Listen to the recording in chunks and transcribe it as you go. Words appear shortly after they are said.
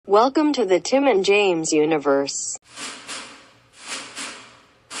Welcome to the Tim and James universe.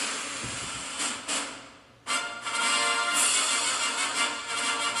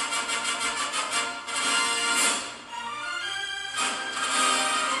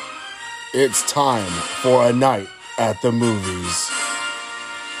 It's time for a night at the movies.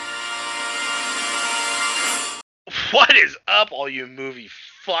 What is up, all you movie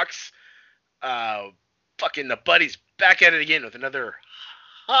fucks? Fucking the buddy's back at it again with another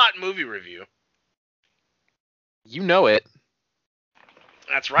hot movie review. You know it.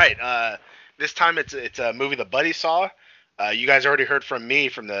 That's right. This time it's a movie the buddy saw. You guys already heard from me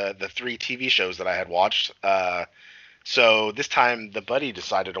from the 3 TV shows that I had watched. So this time the buddy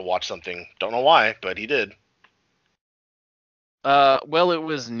decided to watch something. Don't know why, but he did. Well, it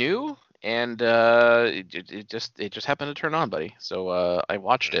was new, and it just happened to turn on, buddy. So I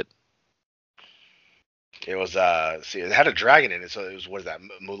watched it. It was it had a dragon in it, so it was, what is that,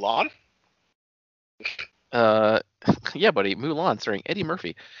 Mulan? Yeah, buddy, Mulan starring Eddie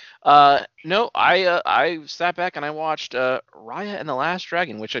Murphy. No, I sat back and I watched Raya and the Last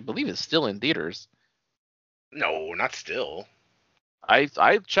Dragon, which I believe is still in theaters. No, not still. I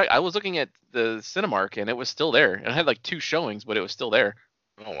checked. I was looking at the Cinemark and it was still there. It had like 2 showings, but it was still there.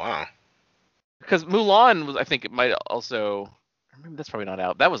 Oh wow. Because Mulan was, I think it might also. Maybe that's probably not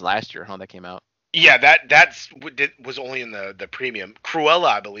out. That was last year, huh? That came out. Yeah, was only in the premium. Cruella,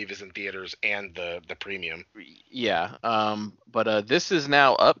 I believe, is in theaters and the premium. Yeah. But this is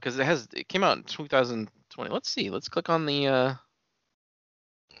now up because it came out in 2020. Let's see. Let's click on the.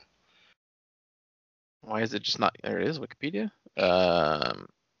 Why is it just not? There it is. Wikipedia. Well,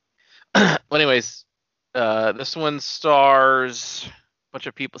 anyways, this one stars a bunch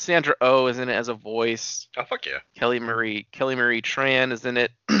of people. Sandra Oh is in it as a voice. Oh fuck yeah. Kelly Marie Tran is in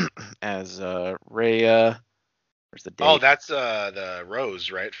it as Raya. Where's the date? Oh, that's the Rose,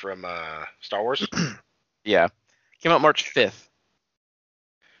 right, from Star Wars. Yeah, came out March 5th.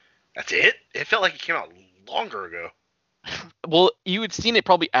 That's it? It felt like it came out longer ago. Well, you had seen it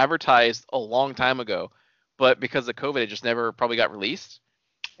probably advertised a long time ago, but because of COVID, it just never probably got released,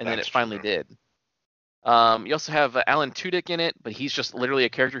 and then it finally did. You also have Alan Tudyk in it, but he's just literally a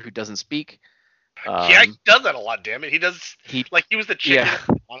character who doesn't speak. Yeah, he does that a lot. Damn it, he does. He was the chicken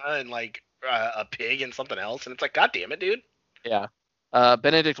and like a pig and something else, and it's like, god damn it, dude. Yeah.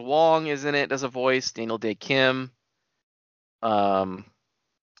 Benedict Wong is in it as a voice. Daniel Day Kim. And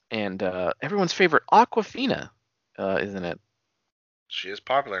everyone's favorite Awkwafina is in it. She is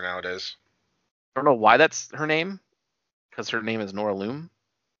popular nowadays. I don't know why that's her name, because her name is Nora Loom.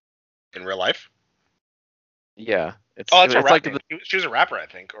 In real life? Yeah. It's her rap like name. She was a rapper, I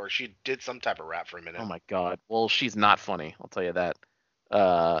think, or she did some type of rap for a minute. Oh my god. Well, she's not funny, I'll tell you that.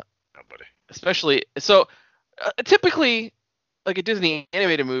 Oh, buddy. Especially, so, typically, like a Disney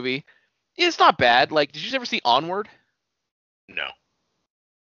animated movie, it's not bad. Like, did you ever see Onward? No.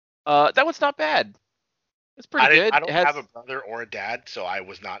 That one's not bad. It's pretty good. I don't have a brother or a dad, so I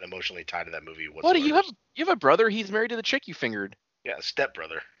was not emotionally tied to that movie whatsoever. What, you have a brother? He's married to the chick you fingered. Yeah, a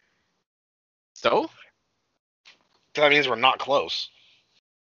stepbrother. So? That means we're not close.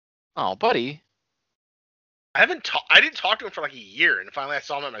 Oh, buddy. I didn't talk to him for like a year, and finally I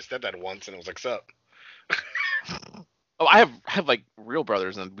saw him at my stepdad once, and it was like, sup? Oh, I have like real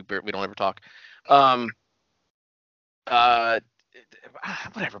brothers, and we don't ever talk.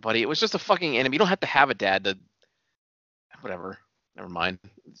 Whatever, buddy. It was just a fucking anime. You don't have to have a dad to. Whatever. Never mind.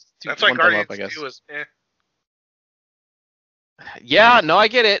 That's why Guardians 2 was. Yeah, no, I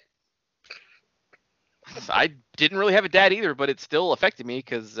get it. I didn't really have a dad either, but it still affected me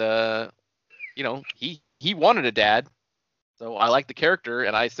because, he wanted a dad, so I like the character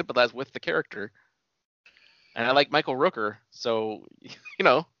and I sympathize with the character, and I like Michael Rooker, so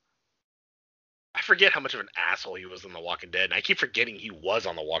I forget how much of an asshole he was on The Walking Dead, and I keep forgetting he was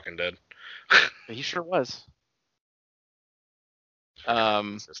on The Walking Dead. He sure was. Yeah.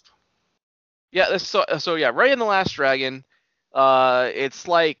 So yeah, Raya and the Last Dragon. It's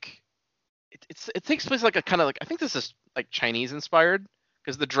like. It takes place like a kind of like, I think this is like Chinese inspired,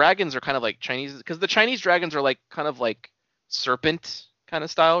 because the dragons are kind of like Chinese, because the Chinese dragons are like kind of like serpent kind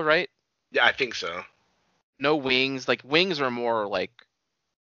of style, right? Yeah, I think so. No wings. Like wings are more like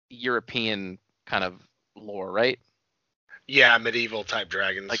European kind of lore, right? Yeah, medieval type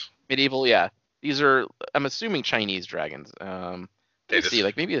dragons. Like medieval, yeah. These are, I'm assuming, Chinese dragons. Let's see,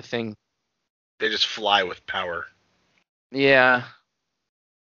 like maybe the thing. They just fly with power. Yeah.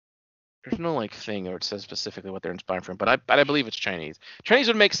 There's no like thing where it says specifically what they're inspired from, but I believe it's Chinese. Chinese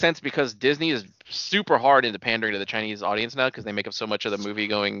would make sense because Disney is super hard into pandering to the Chinese audience now, because they make up so much of the movie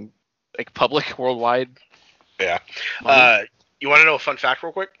going like public worldwide. Yeah. You want to know a fun fact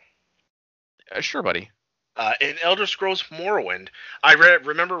real quick? Sure, buddy. In Elder Scrolls Morrowind,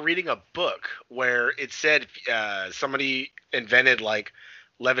 remember reading a book where it said somebody invented like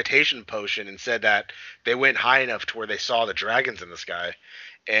levitation potion and said that they went high enough to where they saw the dragons in the sky,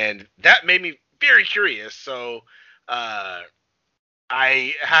 and that made me very curious. So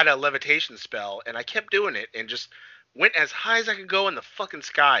I had a levitation spell, and I kept doing it, and just went as high as I could go in the fucking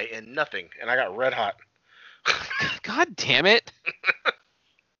sky, and nothing, and I got red hot. God damn it!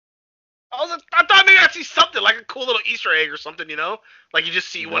 I thought maybe I'd see something like a cool little Easter egg or something, you know, like you just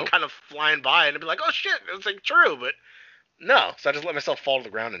see one Nope. kind of flying by, and it'd be like, oh shit, it's like true, but no. So I just let myself fall to the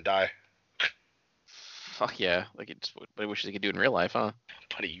ground and die. Fuck yeah! Like it's what I wish they could do in real life, huh?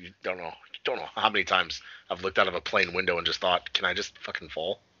 Buddy, you don't know how many times I've looked out of a plane window and just thought, can I just fucking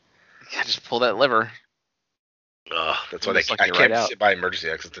fall? Yeah, just pull that lever. Ugh, that's why It'll suck I you can't right out. sit by emergency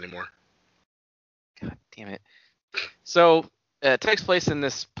exits anymore. God damn it. So it takes place in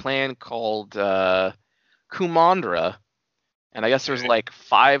this plan called Kumandra, and I guess there's like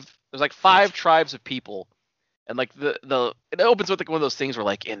five tribes of people, and like it opens with like one of those things where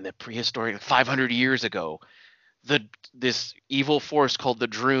like in the prehistoric 500 years ago, this evil force called the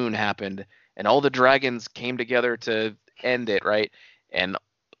Droon happened, and all the dragons came together to end it, right? And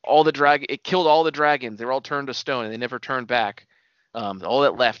it killed all the dragons. They were all turned to stone, and they never turned back. All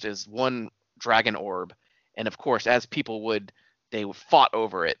that left is one dragon orb, and of course, as people would, they fought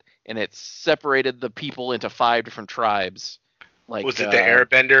over it, and it separated the people into 5 different tribes. Like, was it the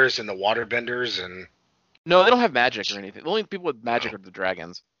airbenders and the waterbenders and? No, they don't have magic or anything. The only people with magic are the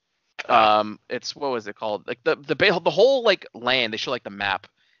dragons. It's what was it called? Like the whole like land. They show like the map.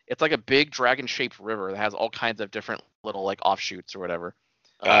 It's like a big dragon-shaped river that has all kinds of different little like offshoots or whatever.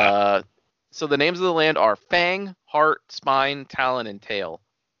 So the names of the land are Fang, Heart, Spine, Talon, and Tail.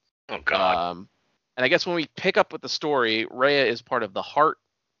 Oh god. And I guess when we pick up with the story, Rhea is part of the Heart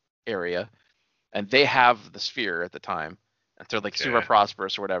area, and they have the sphere at the time, and they're like super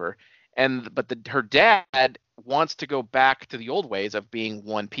prosperous or whatever. But her dad wants to go back to the old ways of being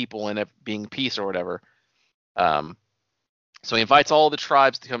one people and of being peace or whatever. So he invites all the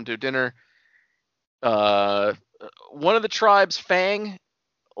tribes to come to dinner. One of the tribes, Fang,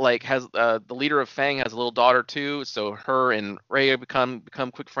 like has the leader of Fang has a little daughter too. So her and Rhea become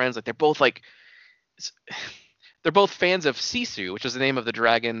quick friends. Like they're both fans of Sisu, which is the name of the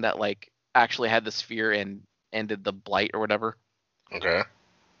dragon that like actually had the sphere and ended the blight or whatever. Okay.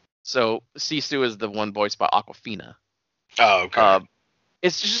 So Sisu is the one voiced by Aquafina. Oh, okay.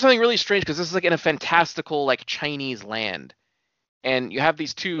 It's just something really strange because this is like in a fantastical like Chinese land, and you have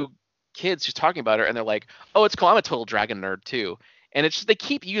these two kids who's talking about it, and they're like, "Oh, it's cool. I'm a total dragon nerd too." And it's just they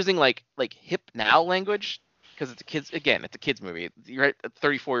keep using like hip now language because it's a kids movie. You're right, a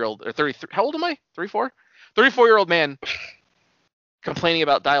 34-year-old or 33. How old am I? 34. 34-year-old man complaining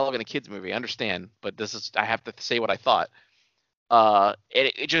about dialogue in a kids movie. I understand, but I have to say what I thought.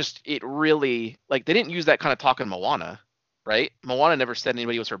 It really like they didn't use that kind of talk in Moana, right? Moana never said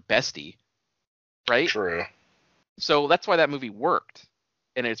anybody was her bestie, right? True. So that's why that movie worked,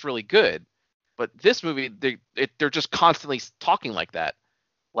 and it's really good. But this movie, they're just constantly talking like that,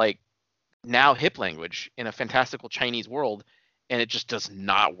 like now hip language in a fantastical Chinese world, and it just does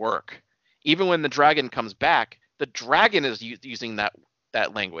not work. Even when the dragon comes back, the dragon is using that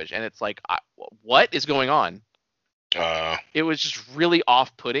language, and it's like, what is going on? It was just really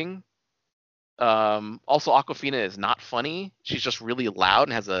off-putting. Also, Aquafina is not funny. She's just really loud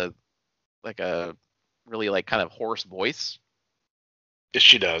and has a really like kind of hoarse voice.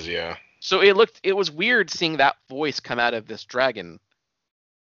 She does, yeah. So it was weird seeing that voice come out of this dragon.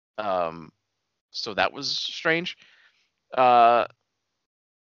 So that was strange. So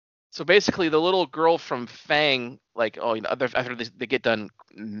basically, the little girl from Fang, like, after they get done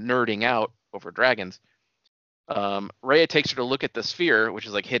nerding out over dragons, Rhea takes her to look at the sphere, which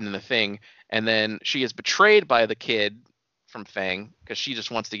is like hidden in the thing, and then she is betrayed by the kid from Fang because she just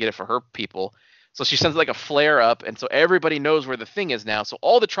wants to get it for her people. So she sends like a flare up, and so everybody knows where the thing is now. So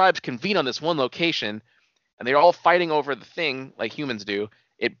all the tribes convene on this one location, and they're all fighting over the thing like humans do.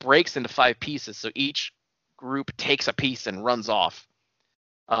 It breaks into 5 pieces, so each group takes a piece and runs off.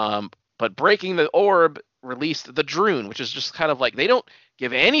 But breaking the orb released the Droon, which is just kind of like they don't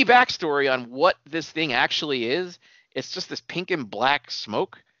give any backstory on what this thing actually is. It's just this pink and black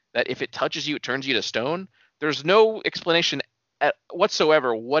smoke that if it touches you, it turns you to stone. There's no explanation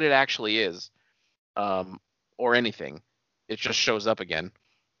whatsoever what it actually is, or anything. It just shows up again.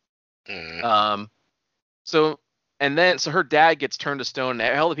 So her dad gets turned to stone,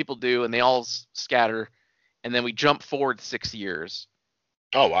 and all the people do, and they all scatter, and then we jump forward 6 years.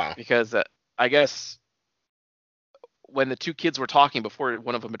 Oh wow! Because I guess when the two kids were talking before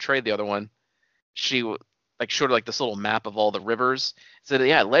one of them betrayed the other one, she like showed her like this little map of all the rivers. Said,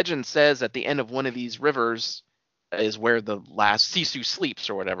 yeah, legend says at the end of one of these rivers is where the last Sisu sleeps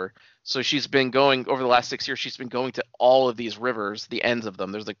or whatever. So she's been going over the last 6 years. She's been going to all of these rivers, the ends of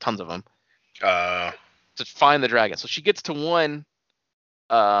them. There's like tons of them to find the dragon. So she gets to one,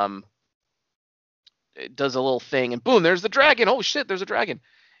 it does a little thing, and boom, there's the dragon. Oh shit, there's a dragon.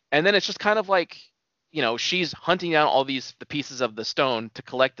 And then it's just kind of like, she's hunting down all the pieces of the stone to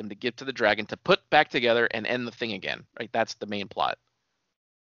collect them to give to the dragon to put back together and end the thing again. Right, that's the main plot.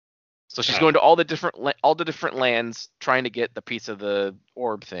 So she's going to all the different lands trying to get the piece of the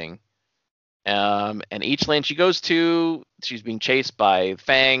orb thing. And each land she goes to, she's being chased by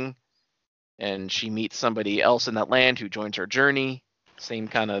Fang, and she meets somebody else in that land who joins her journey. Same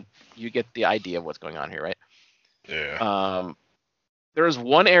kind of, you get the idea of what's going on here, right? Yeah. There's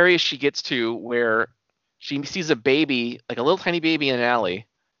one area she gets to where she sees a baby, like a little tiny baby in an alley,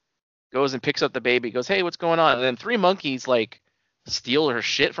 goes and picks up the baby, goes, hey, what's going on? And then 3 monkeys like steal her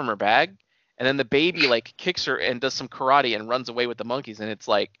shit from her bag, and then the baby like kicks her and does some karate and runs away with the monkeys. And it's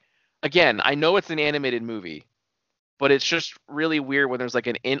like, again, I know it's an animated movie, but it's just really weird when there's like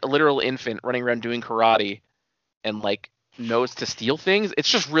a literal infant running around doing karate and like knows to steal things. It's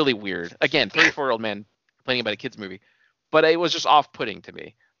just really weird. Again, 34-year-old man complaining about a kid's movie, but it was just off-putting to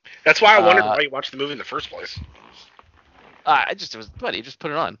me. That's why I wondered why you watched the movie in the first place. It was buddy, just put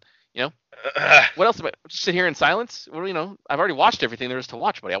it on. What else? Just sit here in silence? Well, I've already watched everything there is to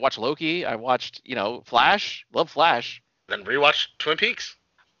watch, buddy. I watched Loki. I watched, Flash. Love Flash. Then rewatch Twin Peaks.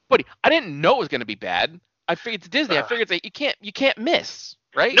 Buddy, I didn't know it was going to be bad. I figured it's Disney. I figured it's like, you can't miss,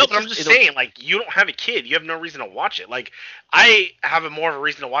 right? No, but I'm just saying, like, you don't have a kid. You have no reason to watch it. Like, I have more of a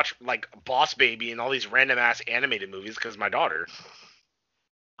reason to watch, like, Boss Baby and all these random-ass animated movies because my daughter.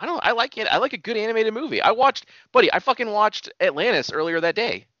 I like it. I like a good animated movie. I fucking watched Atlantis earlier that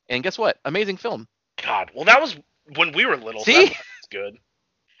day. And guess what? Amazing film. God, well, that was when we were little. See? So that's good.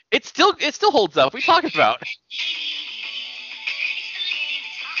 It still holds up. We talked about. What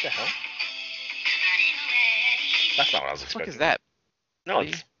the hell? That's not what I was expecting. What is that? No,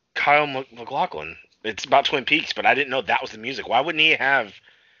 it's Kyle MacLachlan. It's about Twin Peaks, but I didn't know that was the music. Why wouldn't he have?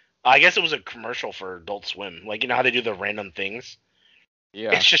 I guess it was a commercial for Adult Swim. Like, you know how they do the random things?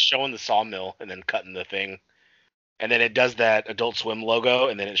 Yeah. It's just showing the sawmill and then cutting the thing. And then it does that Adult Swim logo,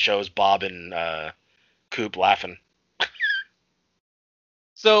 and then it shows Bob and Coop laughing.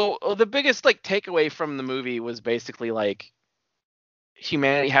 So the biggest like takeaway from the movie was basically like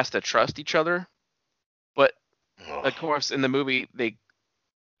humanity has to trust each other, but of course in the movie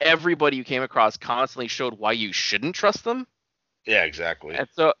everybody you came across constantly showed why you shouldn't trust them. Yeah, exactly. And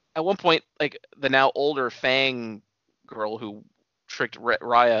so at one point, like the now older Fang girl who tricked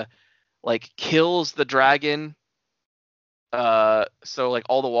Raya, like kills the dragon. So like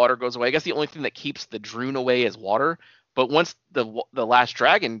all the water goes away. I guess the only thing that keeps the Droon away is water. But once the last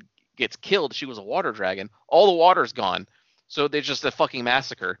dragon gets killed, she was a water dragon. All the water's gone. So there's just a fucking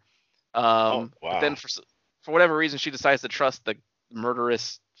massacre. Wow. But then for whatever reason, she decides to trust the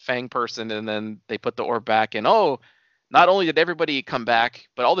murderous Fang person, and then they put the orb back. And not only did everybody come back,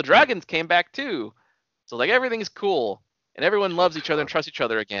 but all the dragons came back too. So like everything's cool, and everyone loves each other and trusts each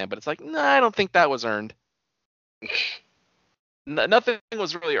other again. But it's like, nah, I don't think that was earned. Nothing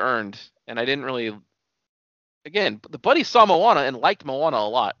was really earned, and I didn't really. Again, the buddy saw Moana and liked Moana a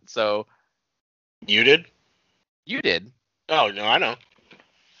lot, so. You did? You did. Oh no, I know.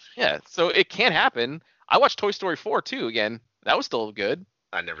 Yeah, so it can happen. I watched Toy Story 4 too again. That was still good.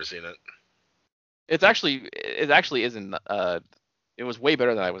 I've never seen it. It actually isn't. It was way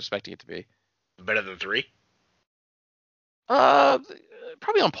better than I was expecting it to be. Better than 3?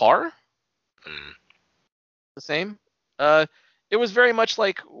 Probably on par. The same. It was very much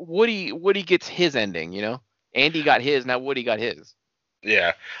like Woody gets his ending, you know? Andy got his, now Woody got his.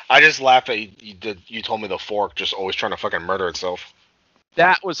 Yeah. I just laugh at you told me the fork just always trying to fucking murder itself.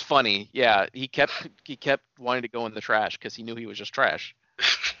 That was funny. Yeah, he kept wanting to go in the trash because he knew he was just trash.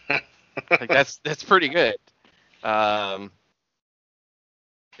 Like that's pretty good. Yeah,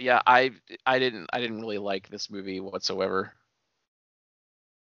 I didn't really like this movie whatsoever.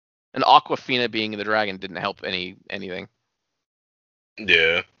 And Aquafina being the dragon didn't help anything.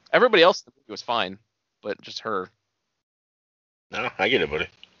 Yeah. Everybody else in the movie was fine, but just her. No, I get it, buddy.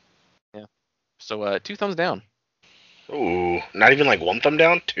 Yeah. So 2 thumbs down. Ooh, not even like 1 thumb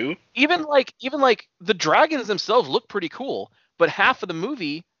down, 2? Even like the dragons themselves look pretty cool, but half of the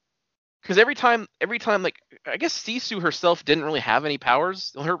movie, because every time like I guess Sisu herself didn't really have any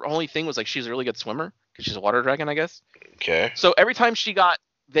powers. Her only thing was like she's a really good swimmer because she's a water dragon, I guess. Okay. So every time she got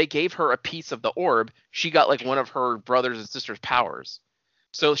they gave her a piece of the orb, she got like one of her brothers and sisters' powers.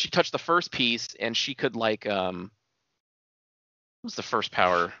 So she touched the first piece, and she could like what was the first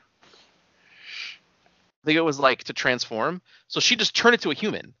power? I think it was like to transform. So she just turned into a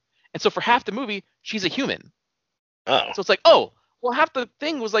human. And so for half the movie, she's a human. Oh. So it's like, oh, well, half the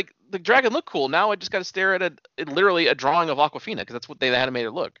thing was like the dragon looked cool. Now I just got to stare at literally a drawing of Aquafina because that's what they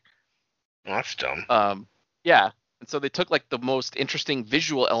animated look. Well, that's dumb. Yeah. And so they took like the most interesting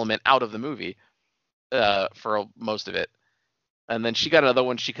visual element out of the movie for most of it. And then she got another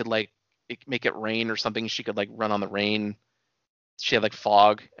one. She could like make it rain or something. She could like run on the rain. She had like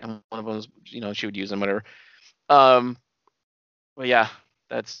fog, and one of them was, she would use them, whatever. But yeah,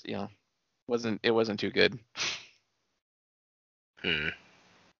 that's, it wasn't too good. Well,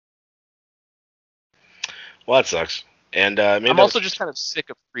 that sucks. And maybe I'm also just kind of sick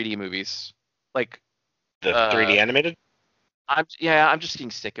of 3D movies. Like the 3D animated. I'm just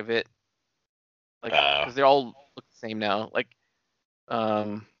getting sick of it. Like, because they all look the same now. Like,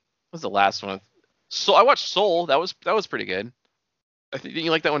 what was the last one? So I watched Soul. That was pretty good. Didn't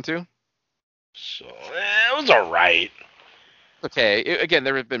you like that one too? So it was alright. Okay. Again,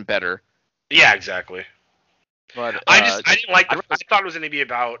 there have been better. Yeah, exactly. But I didn't like. I thought it was going to be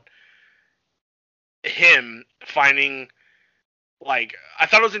about him finding. Like, I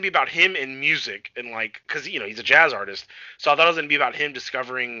thought it was going to be about him and music, and like, because he's a jazz artist, so I thought it was going to be about him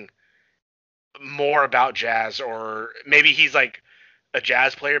discovering more about jazz, or maybe he's like a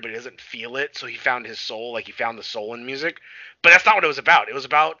jazz player, but he doesn't feel it, so he found his soul, like he found the soul in music. But that's not what it was about. It was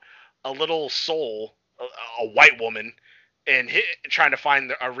about a little soul, a white woman, and trying to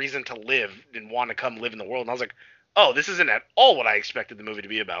find a reason to live and want to come live in the world. And I was like, oh, this isn't at all what I expected the movie to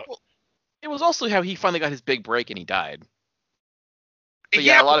be about. Well, it was also how he finally got his big break and he died. But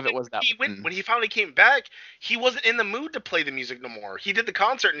yeah, a lot of it was that. When he finally came back, he wasn't in the mood to play the music no more. He did the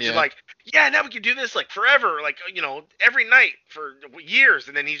concert and he's like, yeah, now we can do this like forever, like, every night for years.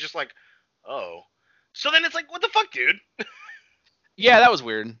 And then he's just like, oh. So then it's like, what the fuck, dude? Yeah, that was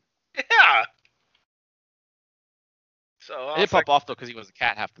weird. Yeah. So it did pop off though because he was a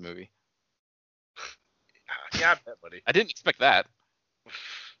cat half the movie. Yeah, I bet, buddy. I didn't expect that.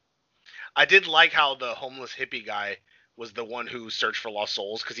 I did like how the homeless hippie guy was the one who searched for lost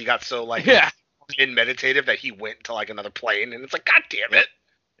souls because he got so like meditative that he went to like another plane, and it's like, god damn it.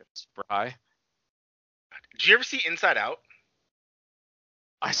 Super high. Did you ever see Inside Out?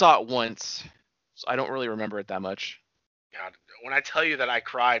 I saw it once, so I don't really remember it that much. God, when I tell you that I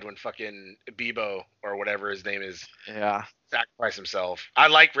cried when fucking Bebo or whatever his name is, sacrificed himself. I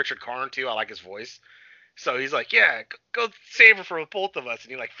like Richard Karn too. I like his voice. So he's like, yeah, go save her for both of us,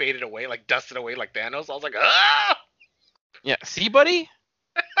 and he like faded away, like dusted away like Thanos. I was like, ah. Yeah, see, buddy.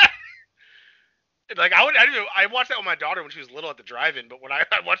 Like I watched that with my daughter when she was little at the drive-in, but when I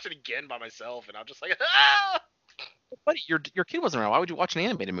watched it again by myself, and I'm just like, ah. Buddy, your kid wasn't around. Why would you watch an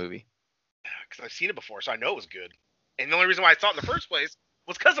animated movie? Because I've seen it before, so I know it was good. And the only reason why I saw it in the first place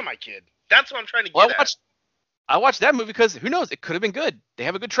was because of my kid. That's what I'm trying to get at. I watched that movie because who knows? It could have been good. They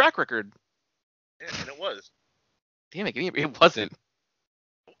have a good track record. Yeah, and it was. Damn it, it wasn't.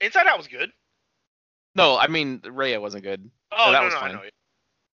 Inside Out was good. No, I mean Raya wasn't good. Oh, so that no, was no, fine. I know.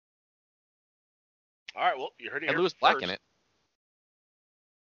 All right, well, you heard it here And Louis Black in it.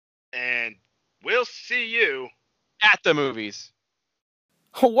 And we'll see you at the movies.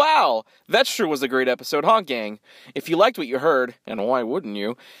 Wow, that sure was a great episode, huh, gang? If you liked what you heard, and why wouldn't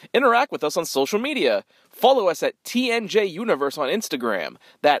you, interact with us on social media. Follow us at TNJ Universe on Instagram.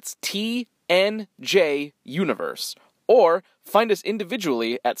 That's TNJ Universe. Or find us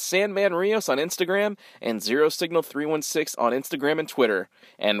individually at Sandman Rios on Instagram and Zero Signal 316 on Instagram and Twitter.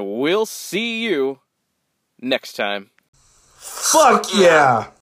 And we'll see you next time. Fuck yeah!